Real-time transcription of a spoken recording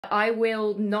I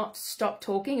will not stop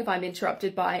talking if I'm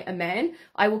interrupted by a man.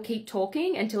 I will keep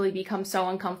talking until he becomes so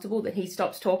uncomfortable that he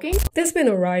stops talking. There's been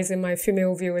a rise in my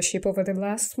female viewership over the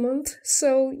last month,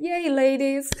 so yay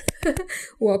ladies!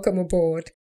 Welcome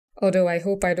aboard. Although I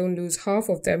hope I don't lose half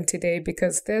of them today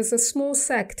because there's a small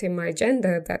sect in my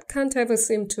gender that can't ever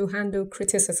seem to handle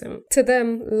criticism. To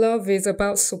them, love is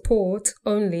about support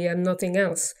only and nothing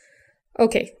else.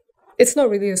 Okay. It's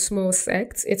not really a small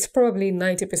sect, it's probably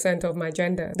 90% of my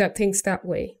gender that thinks that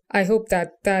way. I hope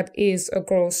that that is a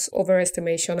gross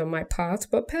overestimation on my part,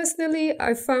 but personally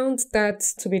I found that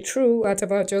to be true at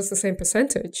about just the same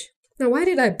percentage. Now why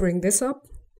did I bring this up?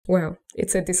 Well,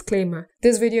 it's a disclaimer.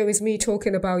 This video is me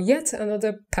talking about yet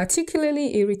another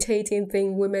particularly irritating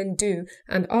thing women do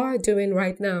and are doing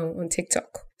right now on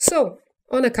TikTok. So,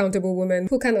 unaccountable women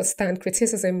who cannot stand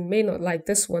criticism may not like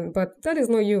this one, but that is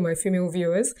not you, my female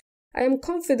viewers. I am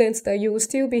confident that you will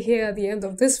still be here at the end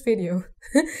of this video.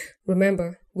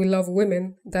 Remember, we love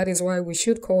women, that is why we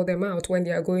should call them out when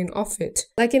they are going off it.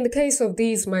 Like in the case of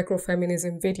these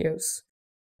microfeminism videos.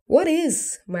 What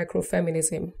is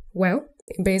microfeminism? Well,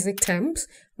 in basic terms,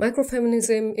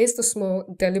 microfeminism is the small,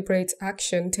 deliberate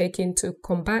action taken to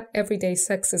combat everyday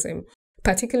sexism,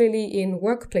 particularly in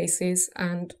workplaces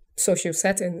and social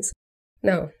settings.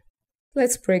 Now,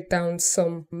 let's break down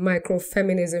some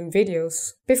microfeminism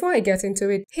videos. Before I get into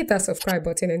it, hit that subscribe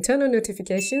button and turn on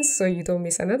notifications so you don't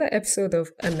miss another episode of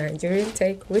A Nigerian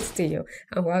Take with Theo.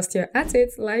 And whilst you're at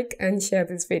it, like and share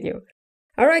this video.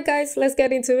 Alright guys, let's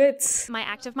get into it. My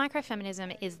act of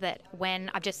microfeminism is that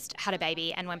when I've just had a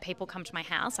baby and when people come to my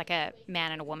house, like a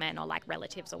man and a woman or like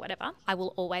relatives or whatever, I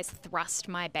will always thrust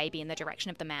my baby in the direction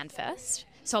of the man first.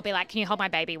 So I'll be like, can you hold my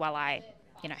baby while I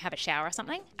have a shower or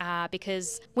something,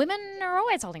 because women are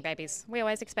always holding babies. We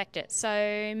always expect it. So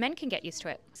men can get used to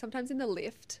it. Sometimes in the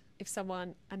lift, if a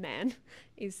man,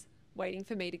 is waiting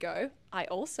for me to go, I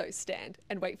also stand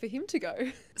and wait for him to go.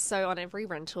 So on every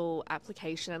rental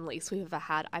application and lease we've ever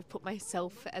had, I've put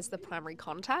myself as the primary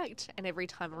contact, and every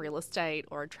time a real estate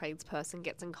or a tradesperson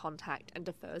gets in contact and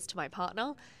defers to my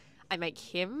partner, I make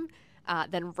him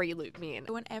then re-loop me in.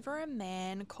 Whenever a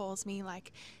man calls me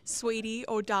like sweetie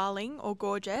or darling or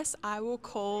gorgeous, I will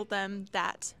call them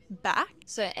that back.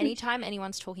 So anytime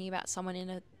anyone's talking about someone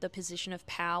in the position of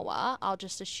power, I'll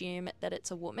just assume that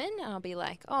it's a woman and I'll be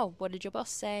like, oh, what did your boss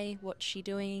say? What's she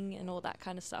doing? And all that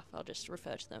kind of stuff. I'll just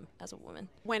refer to them as a woman.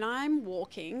 When I'm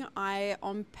walking, I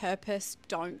on purpose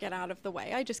don't get out of the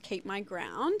way. I just keep my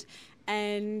ground.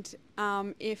 And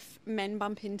if men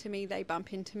bump into me, they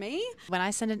bump into me. When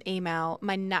I send an email,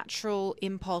 my natural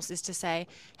impulse is to say,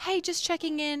 hey, just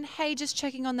checking in. Hey, just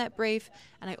checking on that brief.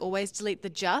 And I always delete the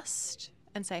just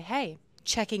and say, hey,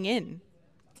 checking in.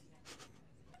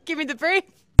 Give me the brief.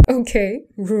 Okay,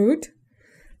 rude.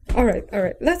 All right.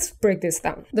 Let's break this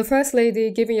down. The first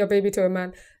lady giving your baby to a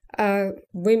man.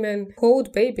 Women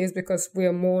hold babies because we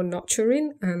are more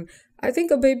nurturing. And I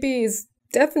think a baby is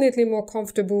definitely more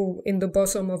comfortable in the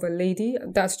bosom of a lady.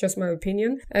 That's just my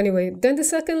opinion. Anyway, then the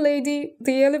second lady,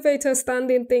 the elevator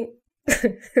standing thing.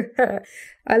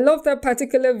 I love that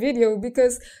particular video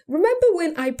because remember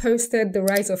when I posted the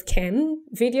Rise of Ken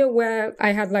video where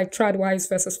I had like tradwives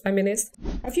versus feminists?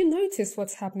 Have you noticed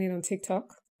what's happening on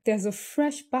TikTok? There's a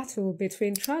fresh battle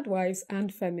between tradwives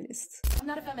and feminists. I'm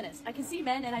not a feminist. I can see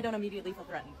men and I don't immediately feel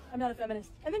threatened. I'm not a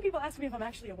feminist. And then people ask me if I'm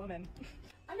actually a woman.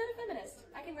 I'm not a feminist.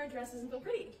 I can wear dresses and feel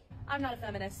pretty. I'm not a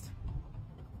feminist.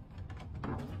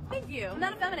 Thank you. I'm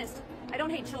not a feminist. I don't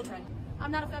hate children.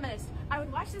 I'm not a feminist. I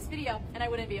would watch this video and I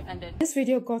wouldn't be offended. This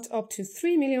video got up to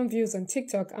 3 million views on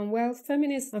TikTok, and while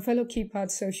feminists and fellow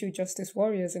keypad social justice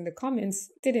warriors in the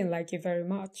comments didn't like it very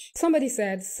much. Somebody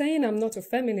said, saying I'm not a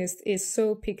feminist is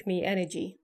so pick-me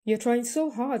energy. You're trying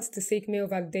so hard to seek male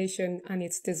validation and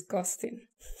it's disgusting.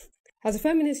 As a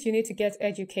feminist, you need to get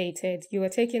educated. You are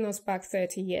taking us back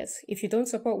 30 years. If you don't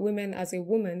support women as a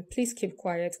woman, please keep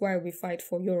quiet while we fight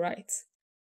for your rights.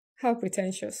 How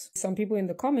pretentious. Some people in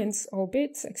the comments,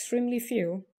 albeit extremely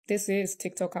few, this is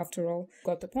TikTok after all,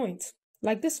 got the point.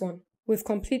 Like this one. We've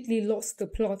completely lost the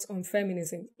plot on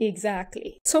feminism.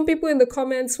 Exactly. Some people in the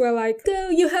comments were like,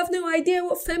 girl, you have no idea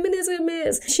what feminism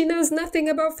is. She knows nothing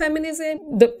about feminism.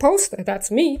 The poster,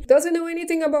 that's me, doesn't know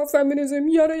anything about feminism,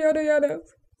 yada yada yada.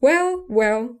 Well.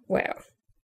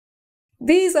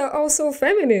 These are also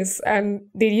feminists, and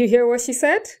did you hear what she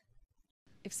said?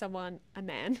 If a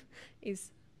man,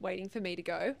 is waiting for me to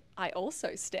go, I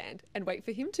also stand and wait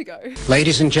for him to go.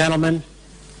 Ladies and gentlemen,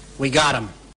 we got him.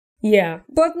 Yeah,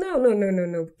 but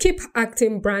no. Keep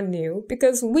acting brand new,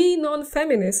 because we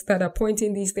non-feminists that are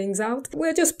pointing these things out,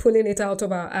 we're just pulling it out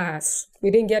of our ass. We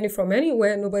didn't get it from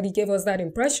anywhere. Nobody gave us that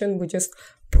impression. We just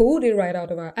pulled it right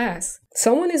out of our ass.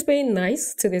 Someone is being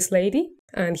nice to this lady,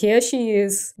 and here she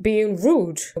is being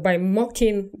rude by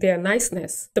mocking their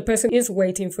niceness. The person is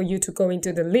waiting for you to go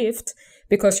into the lift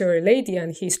because you're a lady,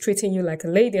 and he's treating you like a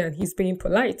lady and he's being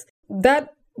polite. That,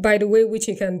 by the way, which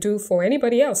he can do for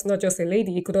anybody else, not just a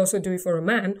lady, he could also do it for a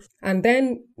man. And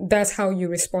then that's how you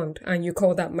respond, and you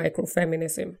call that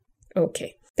microfeminism.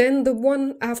 Okay. Then the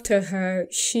one after her,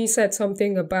 she said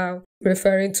something about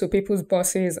referring to people's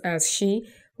bosses as she.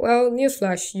 Well,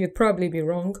 newsflash, you'd probably be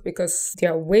wrong, because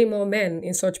there are way more men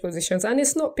in such positions. And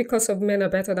it's not because of men are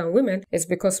better than women. It's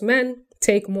because men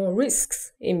take more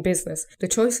risks in business. The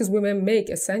choices women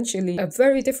make essentially are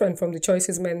very different from the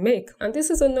choices men make. And this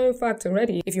is a known fact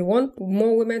already. If you want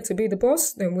more women to be the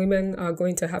boss, then women are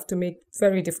going to have to make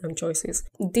very different choices.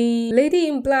 The lady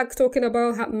in black talking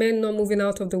about men not moving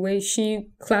out of the way, she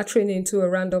clattering into a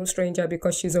random stranger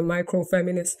because she's a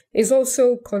micro-feminist, is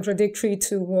also contradictory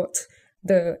to what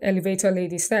the elevator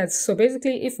lady says. So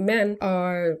basically, if men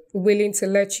are willing to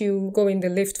let you go in the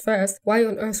lift first, why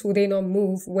on earth would they not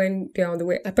move when they're on the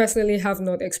way? I personally have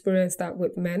not experienced that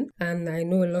with men, and I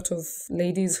know a lot of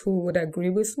ladies who would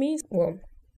agree with me. Well,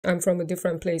 I'm from a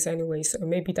different place anyway, so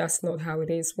maybe that's not how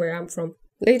it is where I'm from.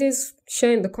 Ladies,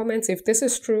 share in the comments if this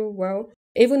is true. Well,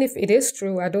 even if it is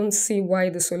true, I don't see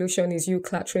why the solution is you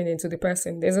clattering into the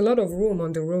person. There's a lot of room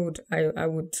on the road, I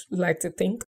would like to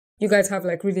think. You guys have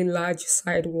like really large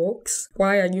sidewalks.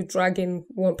 Why are you dragging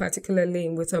one particular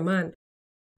lane with a man?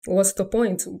 What's the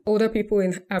point? Older people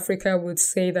in Africa would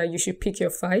say that you should pick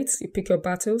your fights, you pick your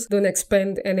battles. Don't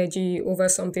expend energy over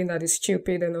something that is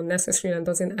stupid and unnecessary and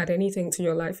doesn't add anything to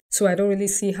your life. So I don't really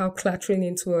see how clattering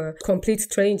into a complete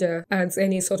stranger adds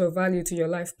any sort of value to your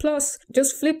life. Plus,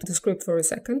 just flip the script for a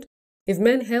second. If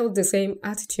men held the same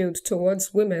attitude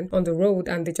towards women on the road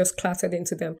and they just clattered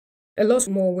into them, a lot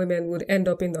more women would end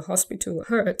up in the hospital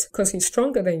hurt because he's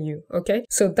stronger than you, okay?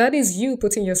 So that is you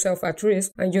putting yourself at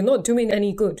risk, and you're not doing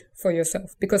any good for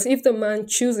yourself. Because if the man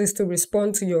chooses to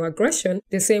respond to your aggression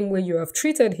the same way you have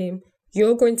treated him,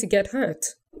 you're going to get hurt.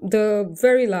 The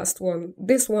very last one,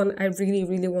 this one I really,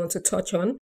 really want to touch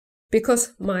on,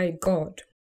 because my God.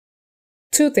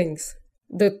 Two things.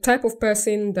 The type of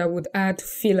person that would add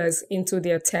fillers into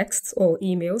their texts or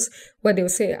emails where they'll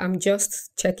say, I'm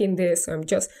just checking this,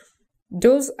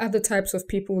 those are the types of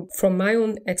people, from my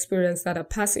own experience, that are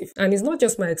passive. And it's not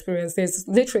just my experience, there's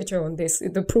literature on this.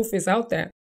 The proof is out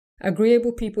there.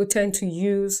 Agreeable people tend to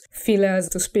use fillers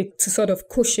to speak to sort of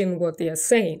cushion what they are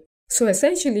saying. So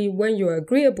essentially, when you're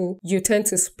agreeable, you tend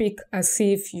to speak as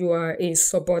if you are a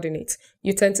subordinate.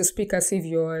 You tend to speak as if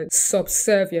you're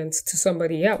subservient to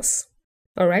somebody else.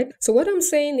 All right? So what I'm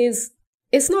saying is,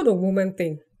 it's not a woman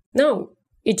thing. No.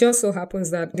 It just so happens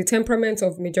that the temperament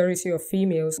of majority of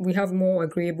females, we have more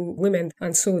agreeable women,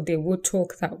 and so they would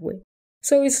talk that way.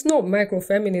 So it's not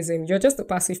microfeminism. You're just a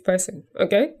passive person,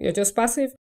 okay? You're just passive.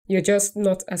 You're just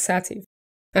not assertive.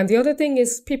 And the other thing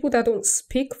is, people that don't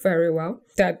speak very well,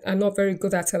 that are not very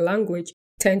good at a language,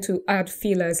 tend to add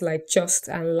fillers like just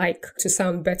and like to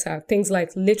sound better. Things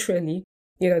like literally.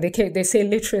 You know, they say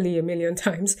literally a million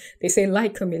times. They say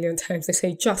like a million times. They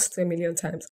say just a million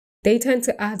times. They tend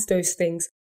to add those things.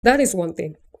 That is one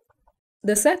thing.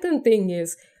 The second thing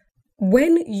is,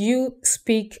 when you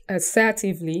speak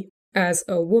assertively as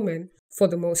a woman, for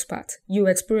the most part, you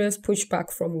experience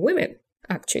pushback from women,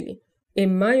 actually.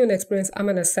 In my own experience, I'm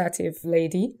an assertive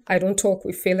lady. I don't talk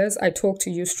with fillers. I talk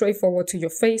to you straightforward to your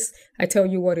face. I tell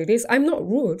you what it is. I'm not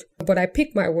rude, but I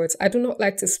pick my words. I do not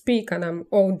like to speak and I'm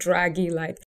all draggy,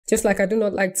 just like I do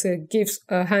not like to give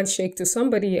a handshake to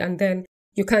somebody and then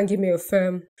you can't give me a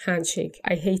firm handshake.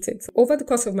 I hate it. Over the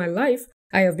course of my life,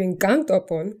 I have been ganged up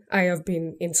on. I have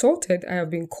been insulted. I have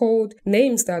been called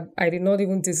names that I did not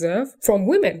even deserve from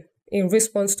women in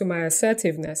response to my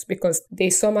assertiveness, because they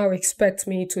somehow expect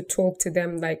me to talk to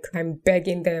them like I'm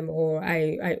begging them or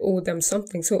I owe them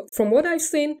something. So from what I've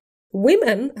seen,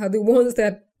 women are the ones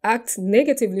that act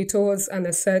negatively towards an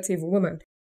assertive woman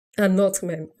and not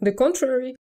men. On the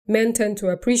contrary, men tend to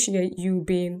appreciate you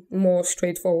being more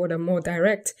straightforward and more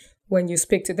direct when you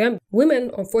speak to them.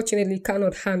 Women, unfortunately,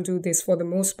 cannot handle this for the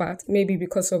most part, maybe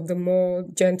because of the more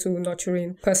gentle,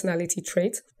 nurturing personality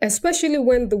trait, especially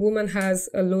when the woman has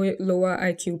a lower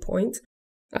IQ point.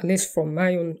 At least from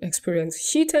my own experience,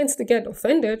 she tends to get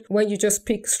offended when you just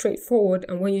speak straightforward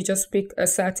and when you just speak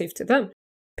assertive to them.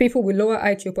 People with lower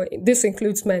IQ points, this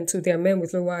includes men too. There are men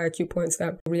with lower IQ points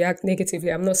that react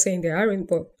negatively. I'm not saying there aren't,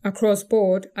 but across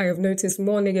board, I have noticed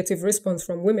more negative response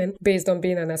from women based on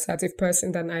being an assertive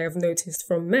person than I have noticed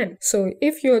from men. So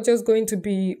if you're just going to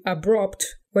be abrupt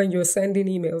when you're sending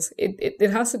emails,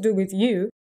 it has to do with you.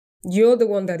 You're the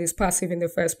one that is passive in the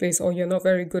first place, or you're not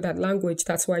very good at language.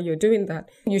 That's why you're doing that.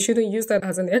 You shouldn't use that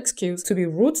as an excuse to be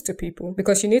rude to people,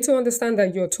 because you need to understand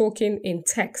that you're talking in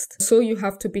text. So you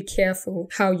have to be careful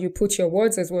how you put your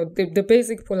words as well. The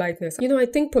basic politeness. I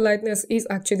think politeness is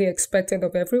actually expected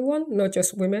of everyone, not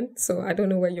just women. So I don't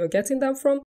know where you're getting that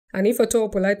from. And if at all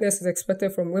politeness is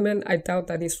expected from women, I doubt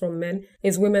that it's from men.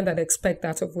 It's women that expect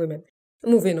that of women.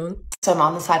 Moving on. So I'm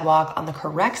on the sidewalk, on the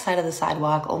correct side of the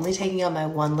sidewalk, only taking up my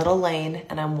one little lane,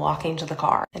 and I'm walking to the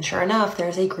car. And sure enough,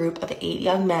 there's a group of 8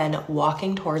 young men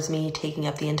walking towards me, taking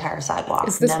up the entire sidewalk.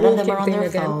 None of them are on their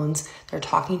phones. They're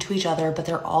talking to each other, but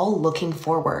they're all looking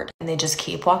forward. And they just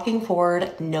keep walking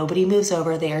forward. Nobody moves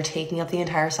over. They are taking up the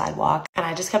entire sidewalk. And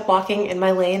I just kept walking in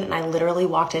my lane, and I literally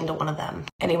walked into one of them.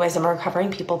 Anyways, I'm a recovering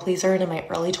people pleaser, and in my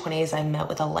early 20s, I met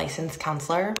with a licensed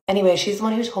counselor. Anyway, she's the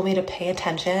one who told me to pay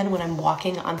attention when I'm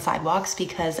walking on sidewalks,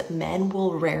 because men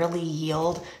will rarely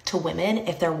yield to women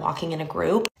if they're walking in a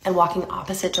group and walking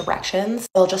opposite directions.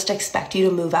 They'll just expect you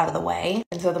to move out of the way.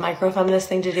 And so the micro-feminist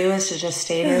thing to do is to just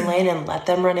stay in your lane and let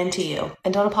them run into you.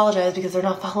 And don't apologize because they're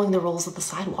not following the rules of the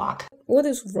sidewalk. What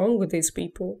is wrong with these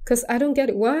people? Because I don't get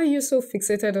it. Why are you so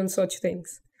fixated on such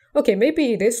things? Okay,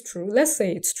 maybe it is true. Let's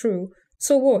say it's true.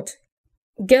 So what?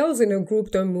 Girls in a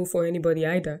group don't move for anybody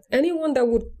either. Anyone that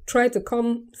would try to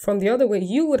come from the other way,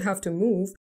 you would have to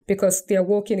move because they're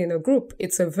walking in a group.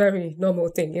 It's a very normal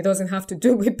thing. It doesn't have to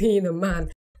do with being a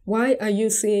man. Why are you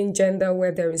seeing gender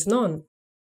where there is none?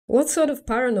 What sort of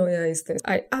paranoia is this?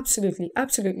 I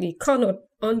absolutely cannot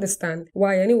understand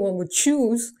why anyone would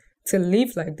choose to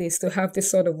live like this, to have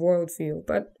this sort of worldview.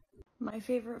 But my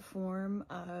favorite form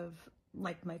of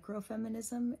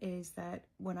microfeminism is that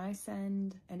when I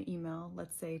send an email,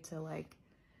 let's say to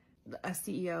a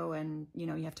CEO, and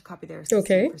you have to copy their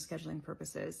assistant for scheduling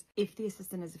purposes. If the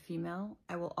assistant is a female,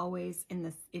 I will always in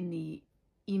the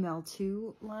email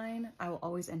to line, I will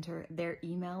always enter their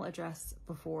email address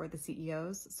before the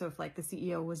CEO's. So if the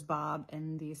CEO was Bob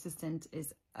and the assistant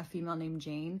is a female named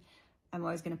Jane, I'm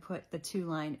always going to put the to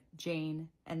line Jane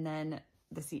and then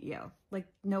the CEO.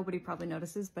 Nobody probably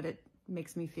notices, but it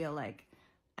makes me feel like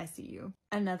I see you.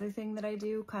 Another thing that I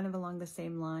do kind of along the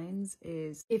same lines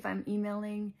is if I'm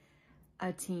emailing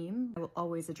a team, I will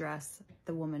always address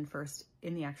the woman first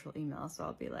in the actual email. So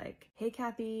I'll be like, hey,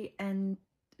 Kathy and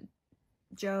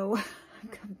Joe.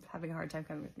 I'm having a hard time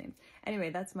coming with names. Anyway,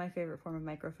 that's my favorite form of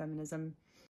microfeminism.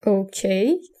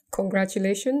 Okay,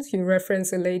 congratulations. You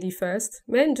reference a lady first.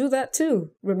 Men do that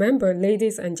too. Remember,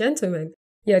 ladies and gentlemen.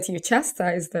 Yet you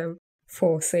chastise them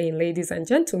for saying ladies and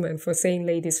gentlemen, for saying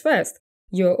ladies first.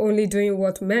 You're only doing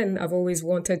what men have always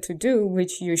wanted to do,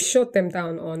 which you shut them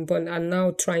down on, but are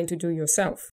now trying to do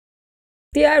yourself.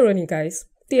 The irony, guys.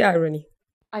 The irony.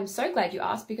 I'm so glad you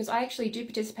asked, because I actually do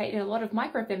participate in a lot of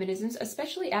microfeminisms,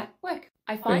 especially at work.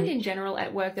 I find in general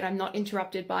at work that I'm not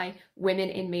interrupted by women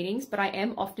in meetings, but I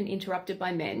am often interrupted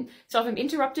by men. So if I'm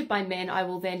interrupted by men, I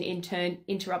will then in turn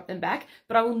interrupt them back,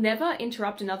 but I will never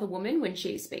interrupt another woman when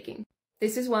she is speaking.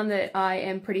 This is one that I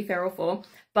am pretty feral for,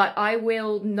 but I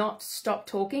will not stop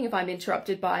talking if I'm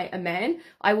interrupted by a man.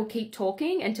 I will keep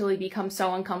talking until he becomes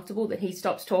so uncomfortable that he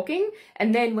stops talking.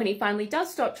 And then when he finally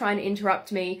does stop trying to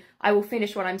interrupt me, I will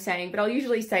finish what I'm saying, but I'll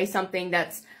usually say something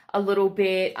that's a little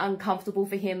bit uncomfortable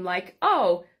for him, like,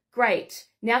 oh, great.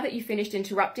 Now that you finished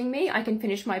interrupting me, I can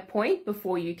finish my point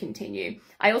before you continue.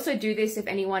 I also do this if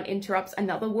anyone interrupts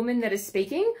another woman that is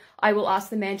speaking. I will ask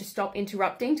the man to stop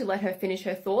interrupting to let her finish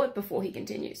her thought before he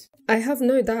continues. I have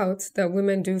no doubt that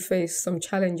women do face some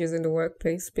challenges in the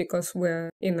workplace because we're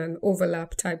in an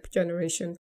overlap type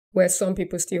generation where some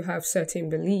people still have certain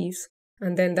beliefs,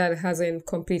 and then that hasn't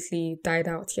completely died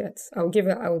out yet. I'll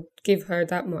give her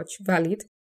that much valid.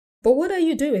 But what are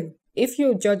you doing? If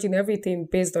you're judging everything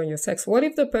based on your sex, what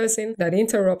if the person that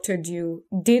interrupted you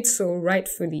did so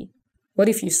rightfully? What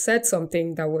if you said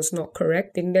something that was not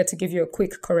correct? They needed to give you a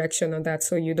quick correction on that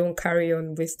so you don't carry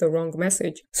on with the wrong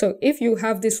message. So if you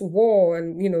have this war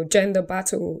and, gender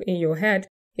battle in your head,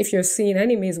 if you're seeing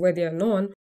enemies where they are none,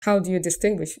 how do you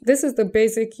distinguish? This is the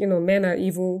basic, men are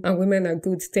evil and women are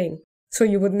good thing. So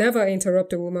you would never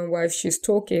interrupt a woman while she's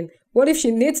talking. What if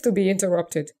she needs to be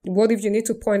interrupted? What if you need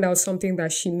to point out something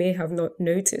that she may have not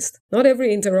noticed? Not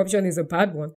every interruption is a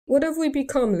bad one. What have we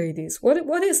become, ladies? What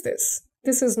is this?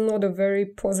 This is not a very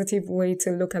positive way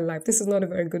to look at life. This is not a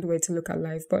very good way to look at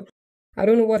life. But I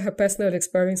don't know what her personal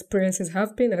experiences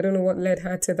have been. I don't know what led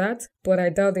her to that, but I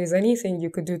doubt there's anything you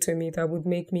could do to me that would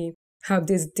make me have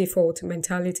this default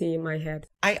mentality in my head.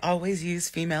 I always use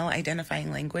female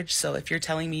identifying language. So if you're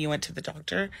telling me you went to the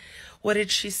doctor, what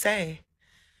did she say?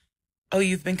 Oh,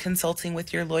 you've been consulting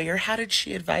with your lawyer. How did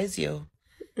she advise you?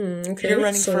 Okay, you're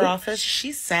running for office.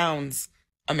 She sounds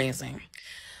amazing.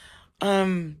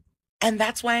 And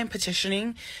that's why I'm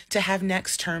petitioning to have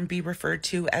next term be referred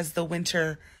to as the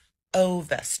winter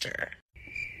ovester.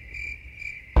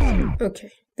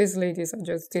 Okay, these ladies are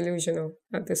just delusional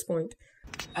at this point.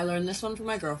 I learned this one from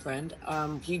my girlfriend.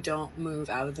 You don't move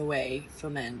out of the way for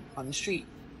men on the street.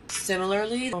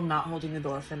 Similarly, I'm not holding the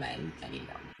door for men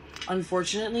anymore.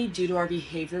 Unfortunately, due to our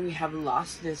behavior, we have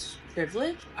lost this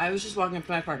privilege. I was just walking up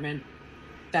to my apartment,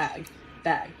 bag,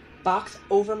 box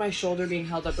over my shoulder being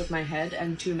held up with my head,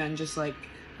 and two men just like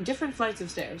different flights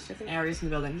of stairs, different areas in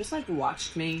the building, just like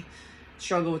watched me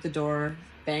struggle with the door,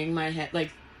 bang my head.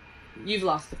 Like, you've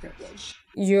lost the privilege.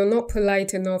 You're not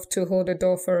polite enough to hold the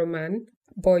door for a man,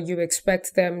 but you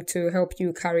expect them to help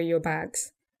you carry your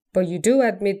bags. But you do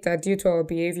admit that due to our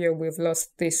behavior, we've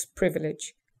lost this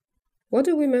privilege. What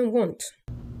do women want?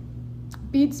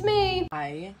 Beats me.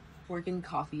 I work in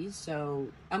coffee, so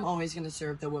I'm always going to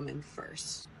serve the woman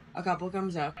first. A couple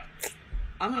comes up.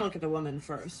 I'm going to look at the woman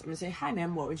first. I'm going to say, hi,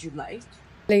 ma'am, what would you like?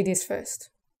 Ladies first.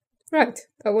 Right.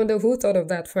 I wonder who thought of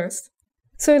that first.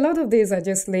 So a lot of these are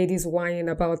just ladies whining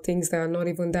about things that are not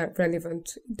even that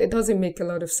relevant. It doesn't make a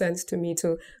lot of sense to me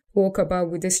to walk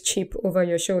about with this chip over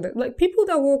your shoulder. Like, people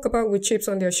that walk about with chips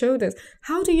on their shoulders,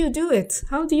 how do you do it?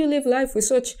 How do you live life with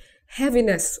such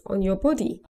heaviness on your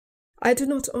body? I do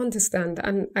not understand,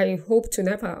 and I hope to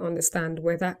never understand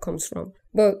where that comes from.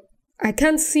 But I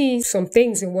can see some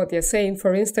things in what they're saying.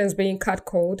 For instance, being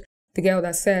catcalled. The girl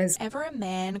that says, "Ever a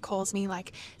man calls me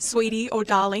like sweetie or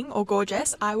darling or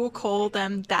gorgeous, I will call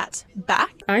them that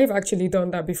back." I've actually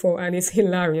done that before, and it's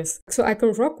hilarious. So I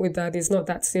can rock with that. It's not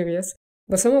that serious.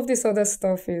 But some of this other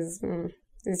stuff is,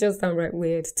 it's just downright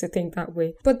weird to think that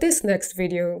way. But this next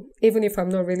video, even if I'm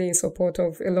not really in support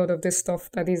of a lot of this stuff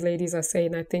that these ladies are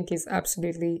saying, I think is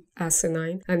absolutely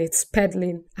asinine, and it's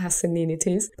peddling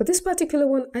asininities. But this particular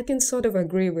one, I can sort of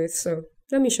agree with, so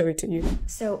let me show it to you.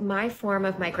 So my form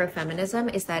of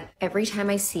microfeminism is that every time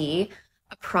I see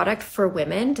a product for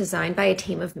women designed by a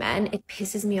team of men, it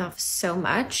pisses me off so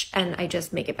much, and I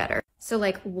just make it better. So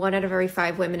like 1 out of every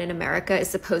 5 women in America is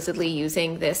supposedly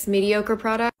using this mediocre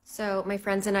product. So my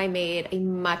friends and I made a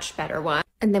much better one.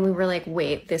 And then we were like,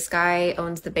 wait, this guy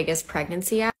owns the biggest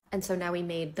pregnancy app. And so now we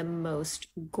made the most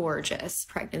gorgeous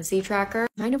pregnancy tracker.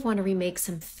 I kind of want to remake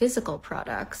some physical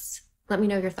products. Let me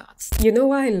know your thoughts. You know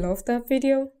why I love that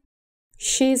video?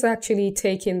 She's actually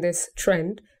taking this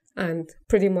trend and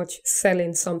pretty much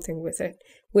selling something with it.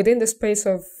 Within the space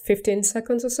of 15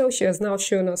 seconds or so, she has now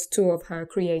shown us 2 of her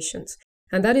creations.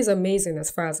 And that is amazing as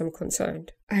far as I'm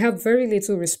concerned. I have very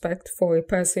little respect for a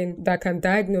person that can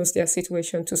diagnose their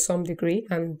situation to some degree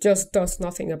and just does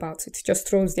nothing about it. Just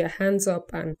throws their hands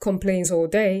up and complains all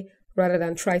day, rather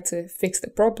than try to fix the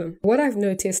problem. What I've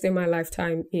noticed in my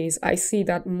lifetime is I see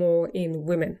that more in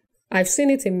women. I've seen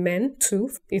it in men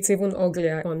too. It's even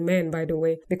uglier on men, by the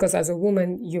way, because as a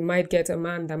woman, you might get a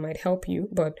man that might help you,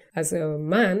 but as a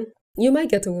man, you might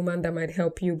get a woman that might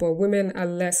help you, but women are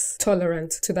less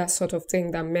tolerant to that sort of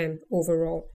thing than men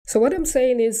overall. So what I'm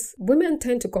saying is women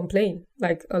tend to complain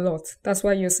like a lot. That's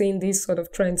why you're seeing these sort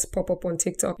of trends pop up on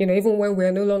TikTok. You know, even when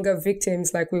we're no longer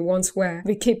victims like we once were,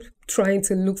 we keep trying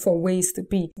to look for ways to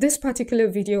be. This particular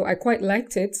video, I quite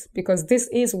liked it because this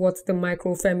is what the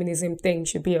microfeminism thing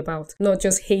should be about. Not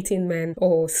just hating men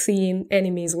or seeing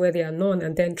enemies where there are none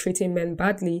and then treating men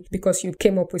badly because you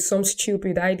came up with some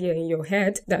stupid idea in your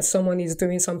head that someone is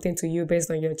doing something to you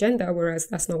based on your gender, whereas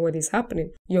that's not what is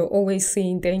happening. You're always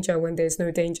seeing danger when there's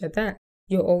no danger there.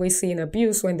 You're always seeing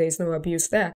abuse when there's no abuse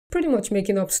there. Pretty much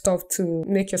making up stuff to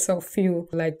make yourself feel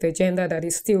like the gender that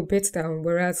is still beat down,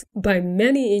 whereas by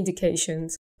many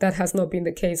indications, that has not been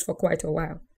the case for quite a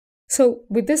while. So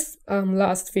with this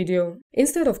last video,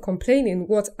 instead of complaining,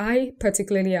 what I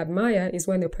particularly admire is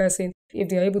when a person, if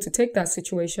they're able to take that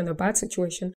situation, a bad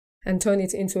situation, and turn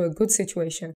it into a good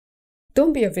situation.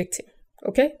 Don't be a victim.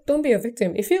 Okay? Don't be a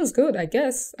victim. It feels good, I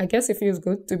guess. I guess it feels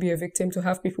good to be a victim, to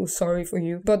have people sorry for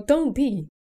you. But don't be.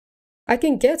 I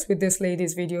can get with this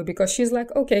lady's video because she's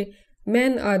like, okay,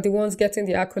 men are the ones getting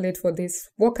the accolade for this.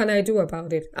 What can I do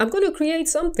about it? I'm going to create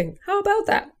something. How about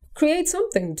that? Create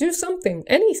something. Do something.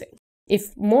 Anything.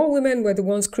 If more women were the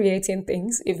ones creating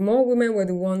things, if more women were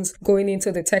the ones going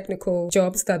into the technical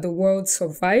jobs that the world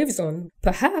survives on,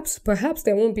 perhaps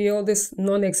there won't be all this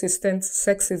non-existent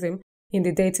sexism in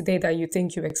the day-to-day that you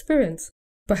think you experience.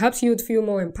 Perhaps you'd feel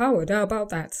more empowered. How about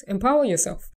that? Empower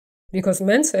yourself. Because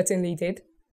men certainly did.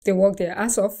 They work their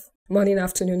ass off, morning,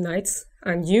 afternoon, nights,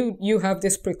 and you have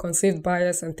this preconceived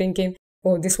bias and thinking,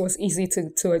 oh, this was easy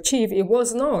to achieve. It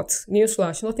was not.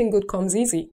 Newsflash, nothing good comes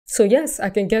easy. So yes, I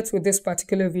can get with this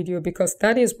particular video because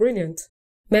that is brilliant.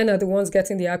 Men are the ones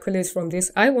getting the accolades from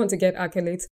this. I want to get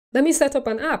accolades. Let me set up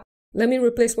an app. Let me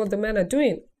replace what the men are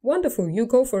doing. Wonderful. You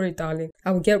go for it, darling.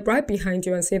 I will get right behind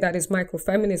you and say that is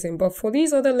microfeminism. But for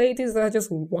these other ladies that are just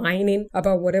whining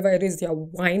about whatever it is they're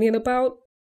whining about,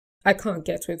 I can't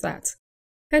get with that.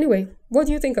 Anyway, what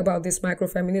do you think about this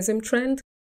microfeminism trend?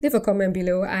 Leave a comment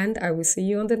below and I will see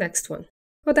you on the next one.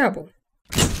 Odabo.